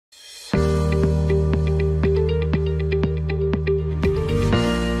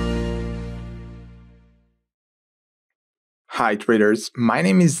Hi traders, my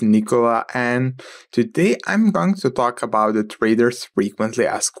name is Nicola and today I'm going to talk about the traders frequently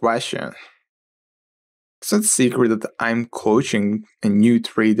asked question. It's not a secret that I'm coaching new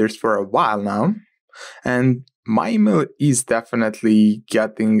traders for a while now, and my email is definitely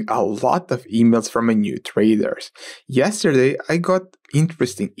getting a lot of emails from new traders. Yesterday I got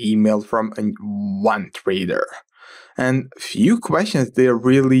interesting email from one trader and few questions they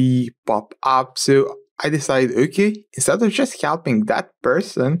really pop up, so I decided, okay, instead of just helping that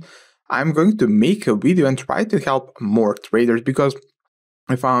person, I'm going to make a video and try to help more traders, because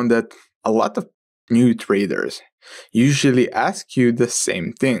I found that a lot of new traders usually ask you the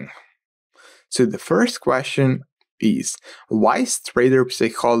same thing. So the first question is, why is trader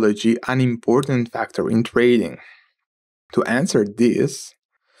psychology an important factor in trading? To answer this,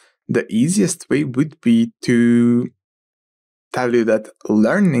 the easiest way would be to tell you that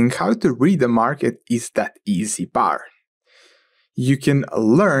learning how to read the market is that easy part. You can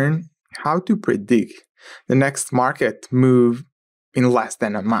learn how to predict the next market move in less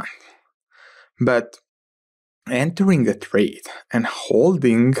than a month. But entering a trade and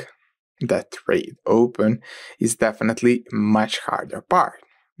holding that trade open is definitely much harder part,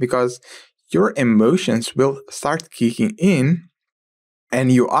 because your emotions will start kicking in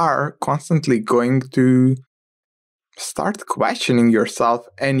and you are constantly going to start questioning yourself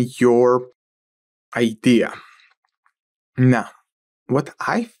and your idea. Now, what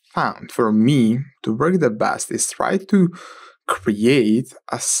I found for me to work the best is try to create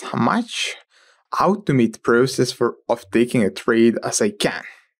as much automate process of taking a trade as I can.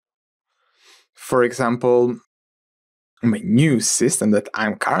 For example, my new system that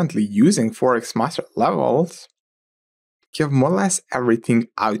I'm currently using, Forex Master Levels, have more or less everything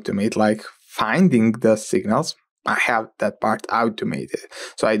automated, like finding the signals. I have that part automated,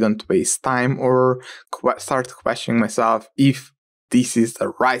 so I don't waste time or start questioning myself if this is the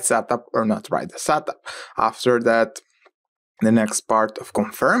right setup or not right setup. After that, the next part of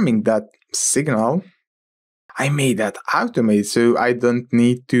confirming that signal, I made that automated, so I don't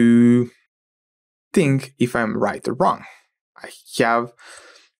need to think if I'm right or wrong. I have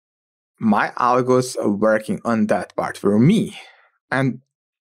my algos working on that part for me. And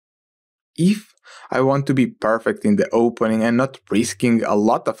if I want to be perfect in the opening and not risking a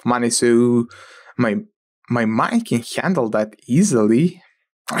lot of money so my mind can handle that easily,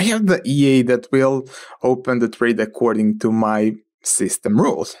 I have the EA that will open the trade according to my system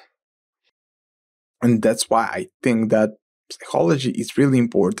rules. And that's why I think that psychology is really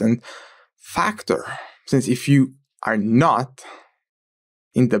important factor, since if you are not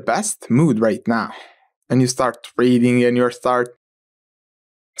in the best mood right now and you start trading and you start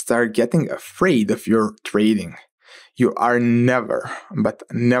getting afraid of your trading, you are never, but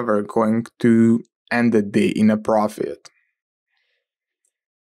never going to end the day in a profit.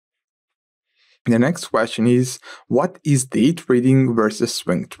 The next question is, what is day trading versus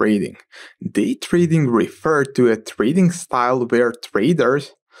swing trading? Day trading refers to a trading style where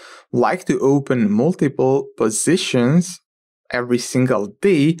traders like to open multiple positions every single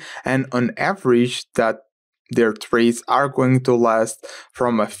day, and on average that their trades are going to last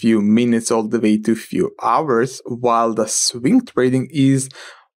from a few minutes all the way to a few hours, while the swing trading is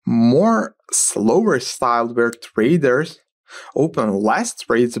more slower style where traders open less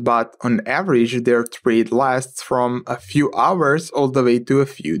trades, but on average their trade lasts from a few hours all the way to a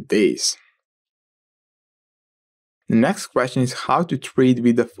few days. The next question is how to trade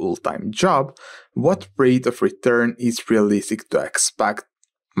with a full-time job. What rate of return is realistic to expect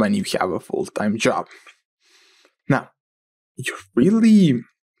when you have a full-time job? Now, you really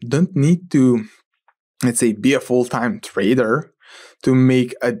don't need to, let's say, be a full-time trader to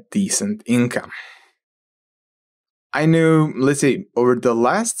make a decent income. I know, let's say, over the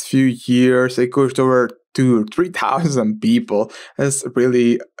last few years, I coached over 2,000 or 3,000 people. That's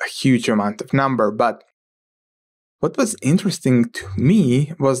really a huge amount of number, but what was interesting to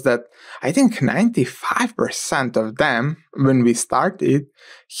me was that I think 95% of them, when we started,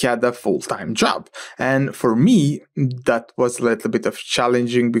 had a full-time job. And for me, that was a little bit of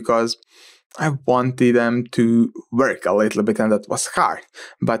challenging because I wanted them to work a little bit, and that was hard.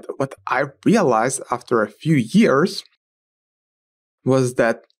 But what I realized after a few years was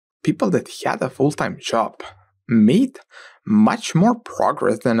that people that had a full-time job made much more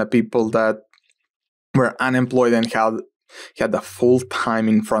progress than the people that were unemployed and had a full time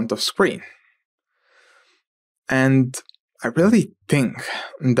in front of screen. And I really think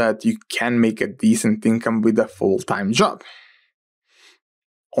that you can make a decent income with a full-time job.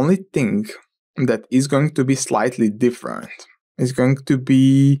 Only thing that is going to be slightly different is going to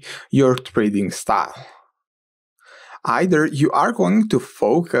be your trading style. Either you are going to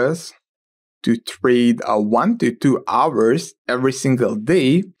focus to trade 1 to 2 hours every single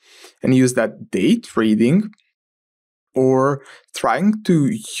day and use that day trading, or trying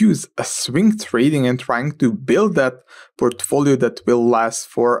to use a swing trading and trying to build that portfolio that will last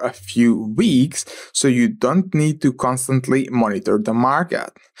for a few weeks, so you don't need to constantly monitor the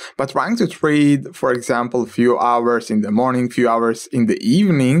market. But trying to trade, for example, a few hours in the morning, few hours in the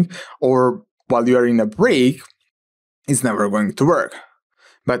evening, or while you are in a break, is never going to work.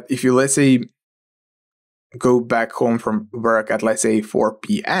 But if you, let's say, go back home from work at, let's say, 4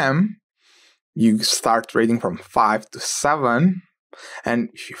 p.m., you start trading from 5 to 7, and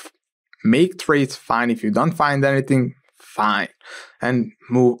if you make trades, fine. If you don't find anything, fine, and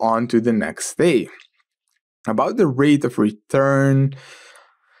move on to the next day. About the rate of return,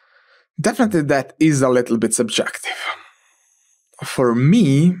 definitely that is a little bit subjective. For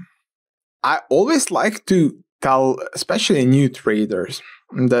me, I always like to tell, especially new traders,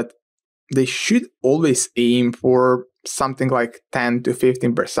 that they should always aim for something like 10 to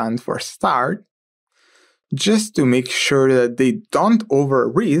 15% for start, just to make sure that they don't over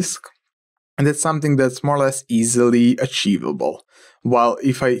risk, and that's something that's more or less easily achievable. While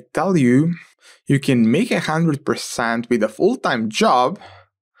if I tell you you can make 100% with a full-time job,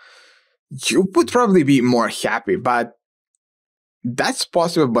 you would probably be more happy, but that's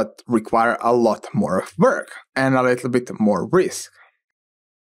possible, but require a lot more work and a little bit more risk.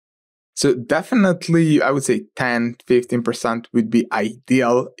 So definitely, I would say 10-15% would be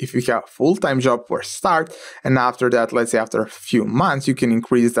ideal if you have a full-time job for start, and after that, let's say after a few months, you can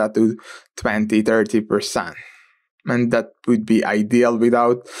increase that to 20-30%. And that would be ideal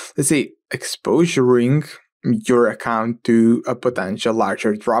without, let's say, exposuring your account to a potential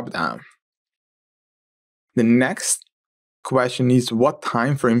larger dropdown. The next question is, what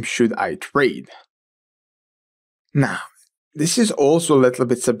time frame should I trade? Now, this is also a little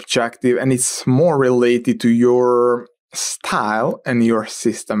bit subjective, and it's more related to your style and your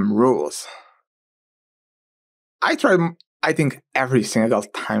system rules. I try, I think, every single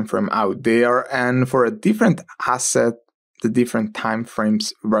time frame out there, and for a different asset, the different time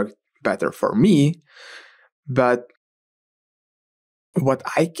frames work better for me. But what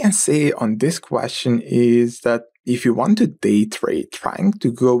I can say on this question is that if you want to day trade, trying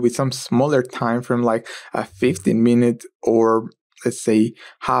to go with some smaller time frame like a 15-minute or, let's say,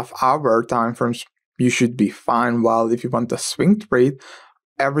 half-hour time frames, you should be fine. While if you want a swing trade,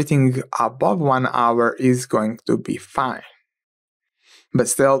 everything above 1 hour is going to be fine. But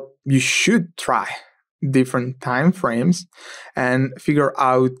still, you should try different time frames and figure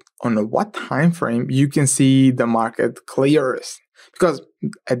out on what time frame you can see the market clearest. Because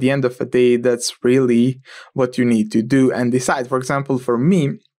at the end of the day, that's really what you need to do and decide. For example, for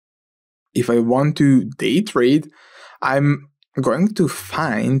me, if I want to day trade, I'm going to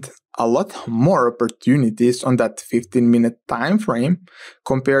find a lot more opportunities on that 15-minute time frame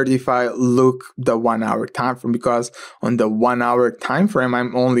compared if I look the 1 hour time frame, because on the 1 hour time frame,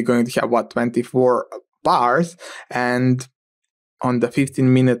 I'm only going to have 24 bars, and on the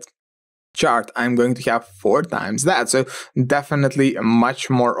 15-minute chart, I'm going to have 4 times that. So definitely much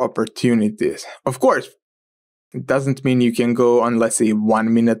more opportunities. Of course, it doesn't mean you can go on, let's say,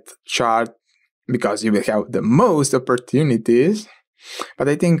 1 minute chart because you will have the most opportunities. But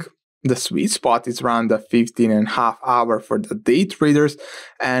I think the sweet spot is around the 15.5 hour for the day traders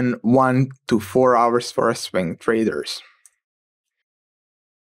and 1 to 4 hours for swing traders.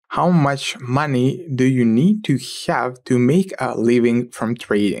 How much money do you need to have to make a living from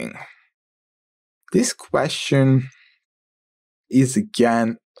trading? This question is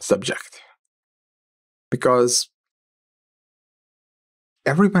again subjective, because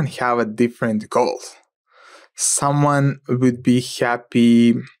everyone have a different goals. Someone would be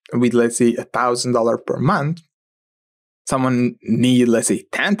happy with, let's say, $1,000 per month. Someone need, let's say,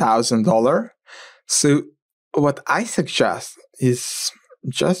 $10,000. So what I suggest is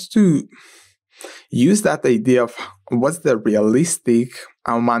just to use that idea of what's the realistic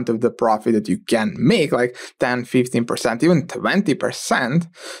amount of the profit that you can make, like 10, 15%, even 20%.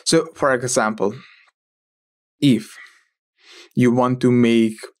 So for example, if you want to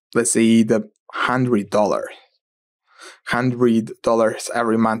make, let's say, the $100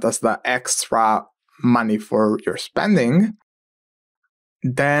 every month as the extra money for your spending,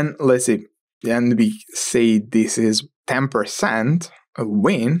 then let's say, then we say this is 10% a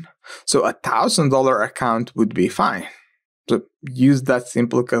win, so $1,000 account would be fine. So use that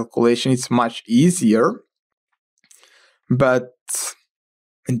simple calculation, it's much easier. But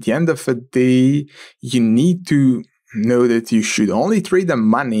at the end of the day, you need to know that you should only trade the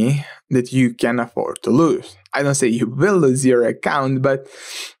money that you can afford to lose. I don't say you will lose your account, but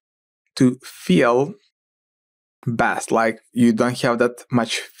to feel best, like you don't have that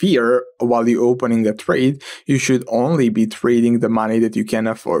much fear while you're opening a trade, you should only be trading the money that you can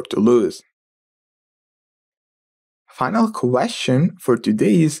afford to lose. Final question for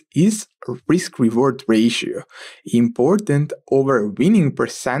today is risk-reward ratio important over winning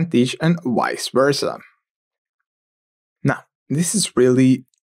percentage and vice versa? Now, this is really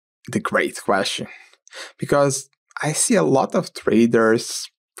the great question, because I see a lot of traders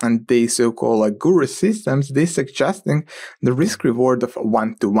and they so-called guru systems, they suggesting the risk-reward of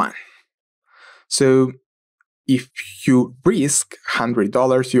 1-to-1. So if you risk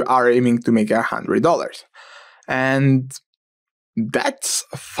 $100, you are aiming to make $100. And that's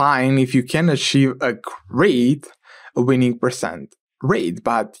fine if you can achieve a great winning percent rate.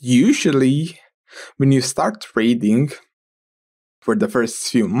 But usually when you start trading for the first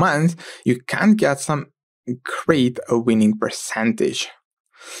few months, you can't get some great winning percentage.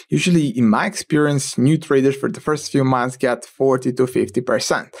 Usually, in my experience, new traders for the first few months get 40 to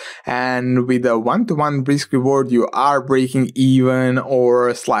 50%. And with a 1-to-1 risk reward, you are breaking even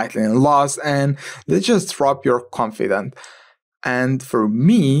or slightly in loss, and let's just drop your confidence. And for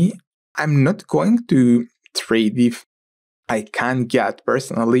me, I'm not going to trade if I can get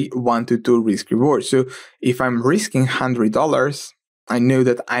personally 1-to-2 risk reward. So if I'm risking $100, I know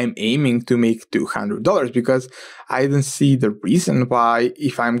that I'm aiming to make $200 because I don't see the reason why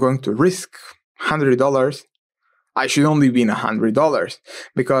if I'm going to risk $100, I should only win $100,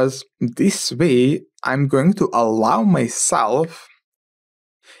 because this way I'm going to allow myself,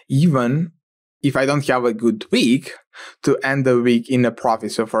 even if I don't have a good week, to end the week in a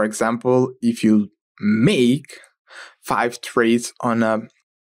profit. So for example, if you make 5 trades on a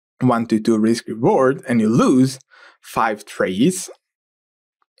 1-to-2 risk reward and you lose 5 trades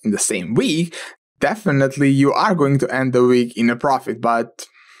in the same week, definitely you are going to end the week in a profit. But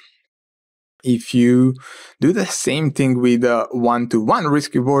if you do the same thing with a 1-to-1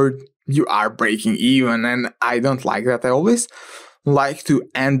 risk reward, you are breaking even, and I don't like that. I always like to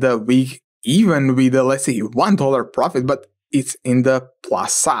end the week even with a, let's say, $1 profit, but it's in the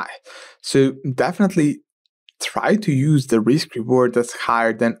plus side. So definitely try to use the risk reward that's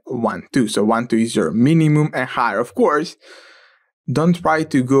higher than 1-2. So 1-2 is your minimum and higher, of course. Don't try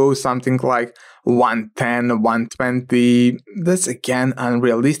to go something like 110, 120. That's again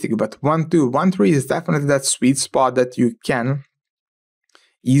unrealistic, but 1-2, 1-3 is definitely that sweet spot that you can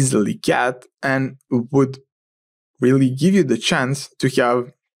easily get and would really give you the chance to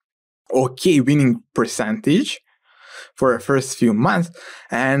have okay winning percentage for the first few months.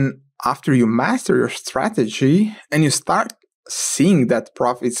 And after you master your strategy and you start seeing that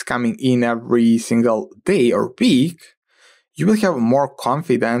profits coming in every single day or week, you will have more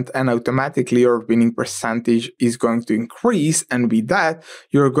confidence, and automatically your winning percentage is going to increase, and with that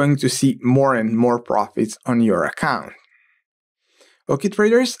you're going to see more and more profits on your account. Okay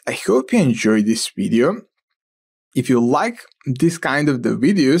traders, I hope you enjoyed this video. If you like this kind of the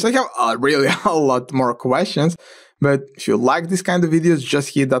videos, I have really a lot more questions, but if you like this kind of videos,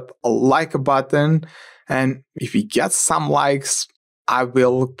 just hit that like button, and if we get some likes, I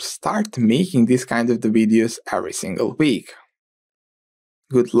will start making this kind of the videos every single week.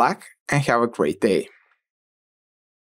 Good luck and have a great day.